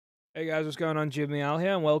Hey guys, what's going on? Jimmy Al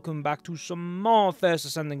here, and welcome back to some more First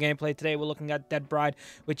Descendant gameplay. Today we're looking at Dead Bride,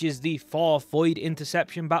 which is the 4th Void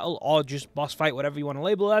Interception Battle, or just boss fight, whatever you want to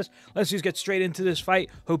label it as. Let's just get straight into this fight.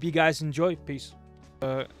 Hope you guys enjoy. Peace.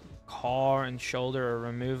 Car and shoulder are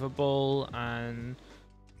removable, and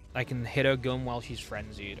I can hit her gun while she's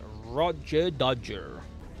frenzied. Roger Dodger.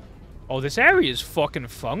 Oh, this area is fucking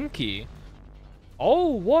funky.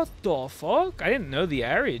 Oh, what the fuck? I didn't know the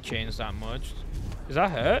area changed that much. Is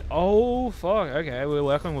that hurt? Oh, fuck. Okay, we're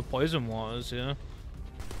working with poison waters, yeah.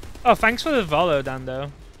 Oh, thanks for the follow,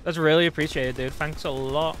 Dando. That's really appreciated, dude. Thanks a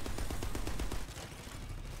lot.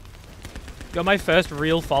 Got my first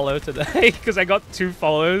real follow today, because I got 2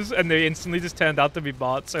 follows, and they instantly just turned out to be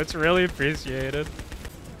bots, so it's really appreciated.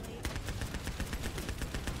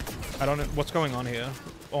 I don't know. What's going on here?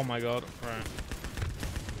 Oh my god. Right.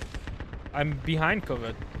 I'm behind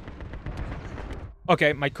covered.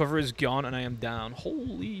 Okay, my cover is gone and I am down.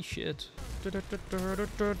 Holy shit.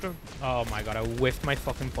 Oh my god, I whiffed my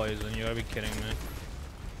fucking poison. You gotta be kidding me.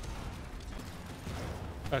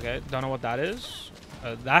 Okay, don't know what that is.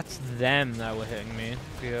 That's them that were hitting me.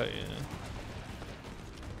 Yeah.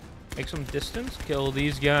 Make some distance. Kill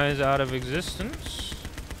these guys out of existence.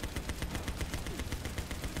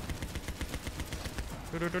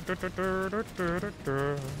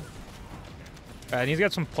 I need to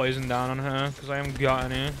get some poison down on her, because I haven't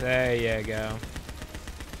got any. There you go.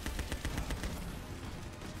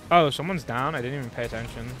 Oh, someone's down? I didn't even pay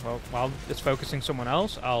attention. Well, while it's focusing someone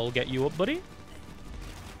else, I'll get you up, buddy.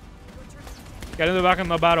 Get in the back of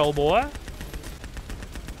the battle, boy.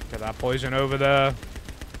 Get that poison over there.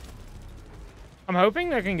 I'm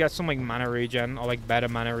hoping I can get some, like, mana regen, or, like, better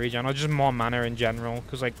mana regen, or just more mana in general,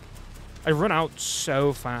 because, like, I run out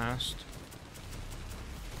so fast.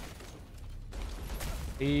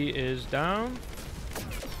 He is down.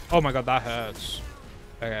 Oh my god, that hurts.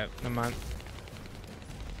 Okay, never mind.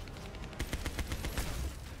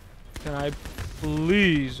 Can I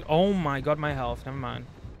please? Oh my god, my health. Never mind.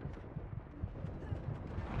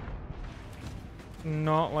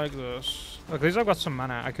 Not like this. Look, at least I've got some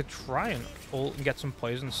mana. I could try and ult and get some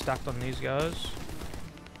poison stacked on these guys.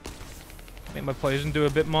 Make my poison do a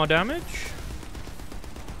bit more damage.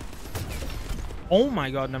 Oh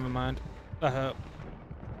my god, never mind. That hurt.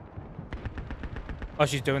 Oh,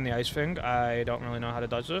 she's doing the ice thing. I don't really know how to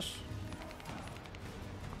dodge this.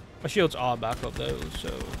 My shields are back up though, so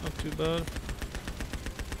not too bad.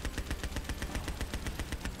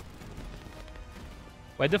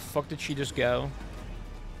 Where the fuck did she just go?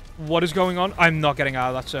 What is going on? I'm not getting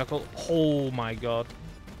out of that circle. Oh my god.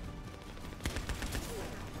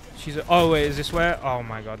 She's oh wait, is this where? Oh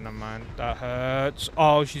my god, never mind. That hurts.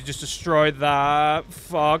 Oh, she's just destroyed that.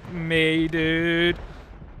 Fuck me, dude.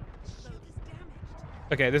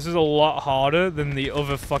 Okay, this is a lot harder than the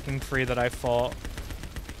other fucking 3 that I fought.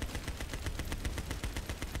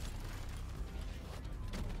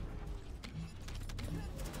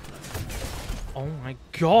 Oh my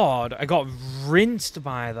god, I got rinsed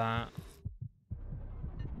by that.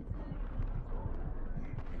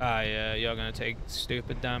 Ah, yeah, you're gonna take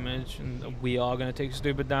stupid damage, and we are gonna take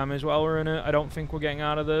stupid damage while we're in it. I don't think we're getting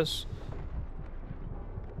out of this.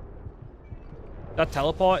 That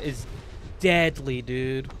teleport is deadly,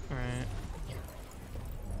 dude. Alright.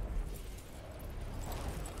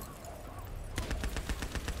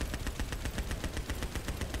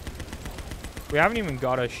 We haven't even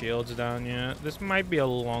got our shields down yet. This might be a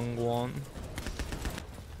long one.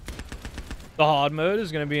 The hard mode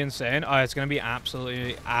is going to be insane. Oh, it's going to be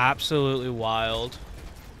absolutely, absolutely wild.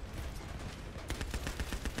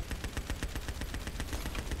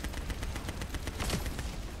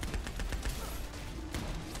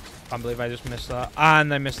 I can't believe I just missed that.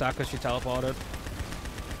 And I missed that because she teleported.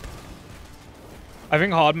 I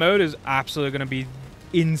think hard mode is absolutely going to be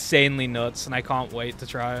insanely nuts, and I can't wait to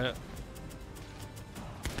try it.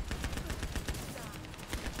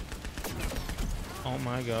 Oh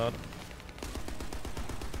my god.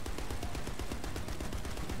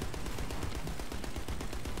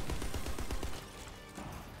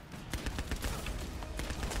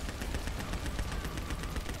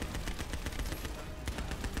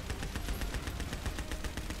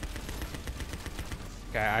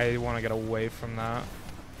 Okay, I want to get away from that.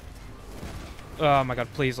 Oh my god,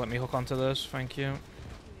 please let me hook onto this. Thank you.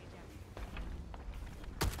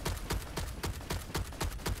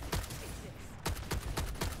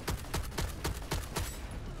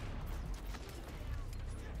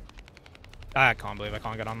 I can't believe I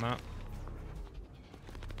can't get on that.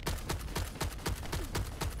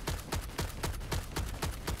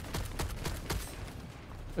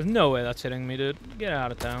 There's no way that's hitting me, dude. Get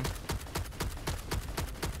out of town.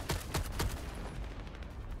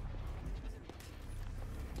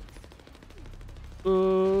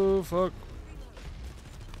 fuck?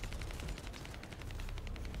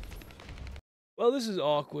 Well, this is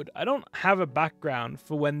awkward. I don't have a background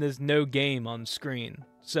for when there's no game on screen.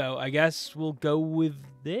 So I guess we'll go with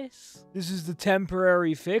this. This is the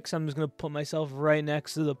temporary fix. I'm just going to put myself right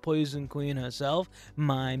next to the Poison Queen herself.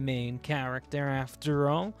 My main character, after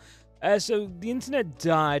all. So the internet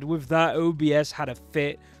died with that. OBS had a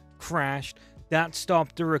fit, crashed. That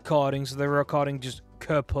stopped the recording, so the recording just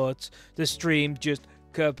kaput. The stream just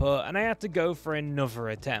kaput. And I had to go for another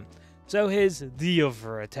attempt. So here's the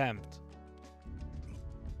other attempt.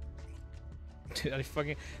 Dude,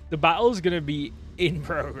 the battle's gonna be in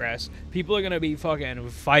progress. People are gonna be fucking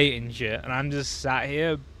fighting shit, and I'm just sat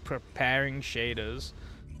here preparing shaders.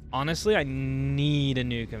 Honestly, I need a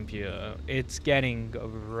new computer. It's getting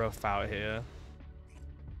rough out here.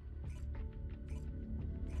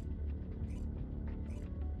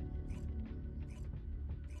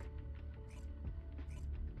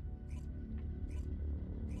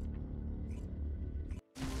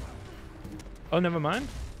 Oh, never mind.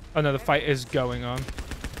 Oh no, the fight is going on.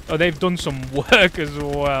 Oh, they've done some work as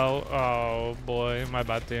well. Oh boy, my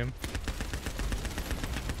bad team.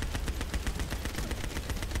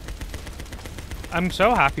 I'm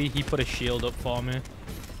so happy he put a shield up for me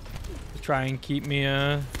to try and keep me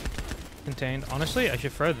contained. Honestly, I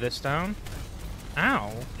should throw this down.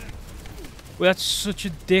 Ow. Well, that's such a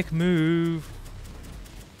dick move.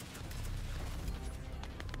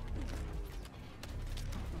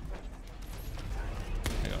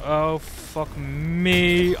 Oh, fuck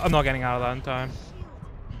me. I'm not getting out of that in time.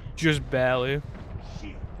 Just barely.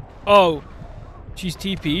 Oh, she's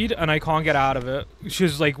TP'd and I can't get out of it.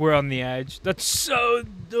 She's like, we're on the edge. That's so...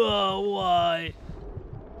 why?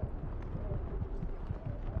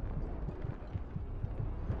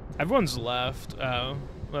 Everyone's left. Oh,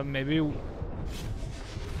 well, maybe...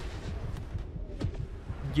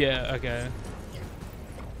 Yeah, okay.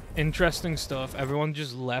 Interesting stuff. Everyone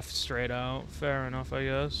just left straight out. Fair enough, I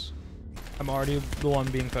guess. I'm already the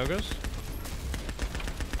one being focused.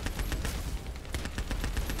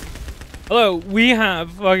 Hello, we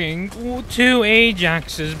have fucking 2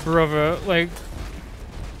 Ajaxes, brother. Like,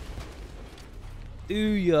 do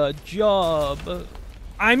your job.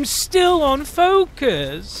 I'm still on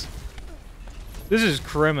focus. This is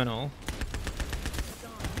criminal.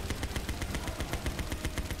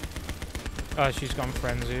 Oh, she's gone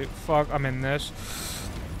frenzy. Fuck, I'm in this.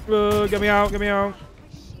 Get me out, get me out.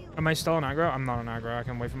 Am I still on aggro? I'm not on aggro. I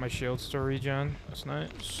can wait for my shields to regen. That's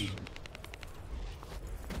nice.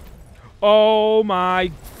 Oh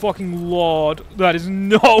my fucking lord. That is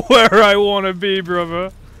not where I want to be,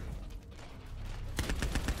 brother.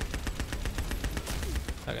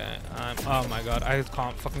 Okay, oh my god. I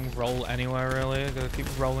can't fucking roll anywhere, really. I gotta keep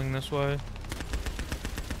rolling this way.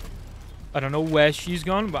 I don't know where she's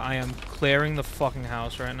gone, but I am clearing the fucking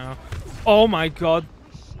house right now. Oh my god.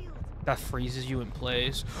 That freezes you in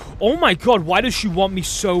place. Oh my god, why does she want me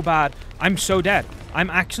so bad? I'm so dead. I'm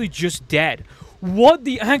actually just dead. What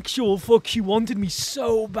the actual fuck? She wanted me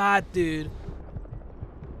so bad, dude.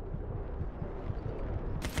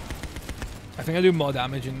 I think I do more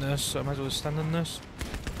damage in this, so I might as well stand in this.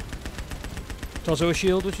 It's also a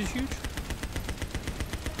shield, which is huge.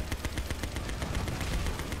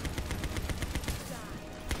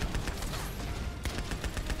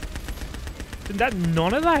 Did that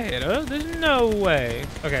none of that hit her? There's no way.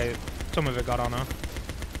 Okay, some of it got on her.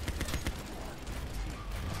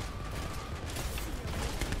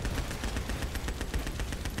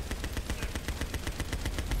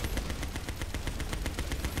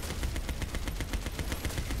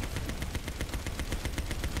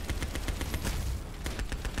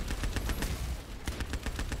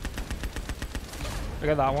 I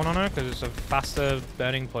got that one on her because it's a faster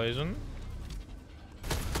burning poison.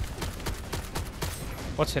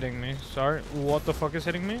 What's hitting me? Sorry. What the fuck is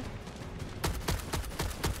hitting me? I'm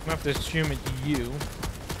gonna have to assume it's you.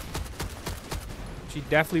 She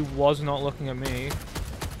definitely was not looking at me.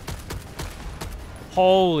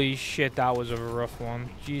 Holy shit, that was a rough one.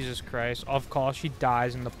 Jesus Christ. Of course, she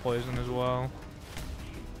dies in the poison as well.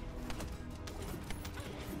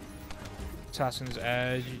 Assassin's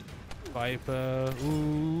Edge. Viper.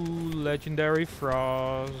 Ooh, Legendary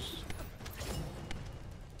Frost.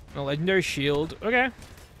 A Legendary Shield. Okay.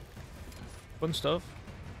 Fun stuff.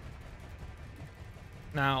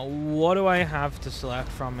 Now, what do I have to select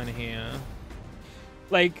from in here?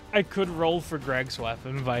 Like, I could roll for Greg's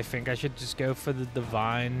weapon, but I think I should just go for the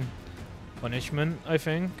Divine Punishment, I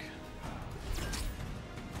think.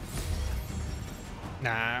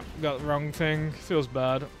 Nah, got the wrong thing. Feels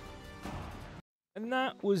bad. And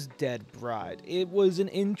that was Dead Bride. It was an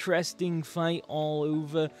interesting fight all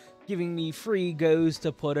over, giving me 3 goes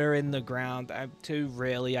to put her in the ground. 2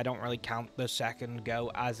 really, I don't really count the second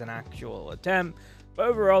go as an actual attempt. But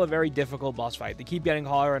overall, a very difficult boss fight. They keep getting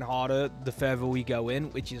harder and harder the further we go in,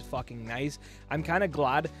 which is fucking nice. I'm kind of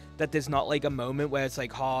glad that there's not like a moment where it's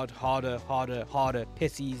like hard, harder, harder, harder,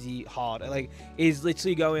 piss easy, hard. Like, it's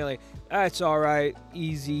literally going like, it's alright,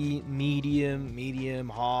 easy, medium, medium,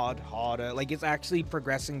 hard, harder. Like, it's actually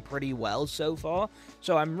progressing pretty well so far.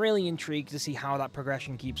 So I'm really intrigued to see how that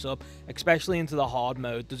progression keeps up, especially into the hard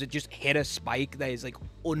mode. Does it just hit a spike that is like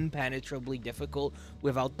unpenetrably difficult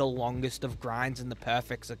without the longest of grinds and the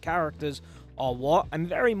perfects of characters, or what? I'm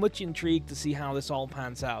very much intrigued to see how this all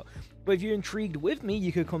pans out. But if you're intrigued with me,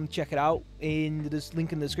 you could come check it out in this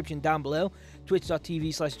link in the description down below.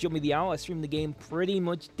 Twitch.tv/JumpMeTheOwl. I stream the game pretty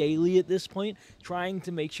much daily at this point, trying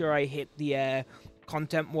to make sure I hit the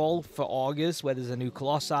content wall for August, where there's a new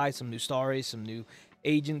Colossi, some new stories, some new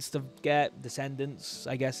agents to get. Descendants,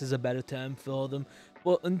 I guess, is a better term for them.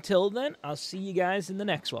 But until then, I'll see you guys in the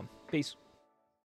next one. Peace.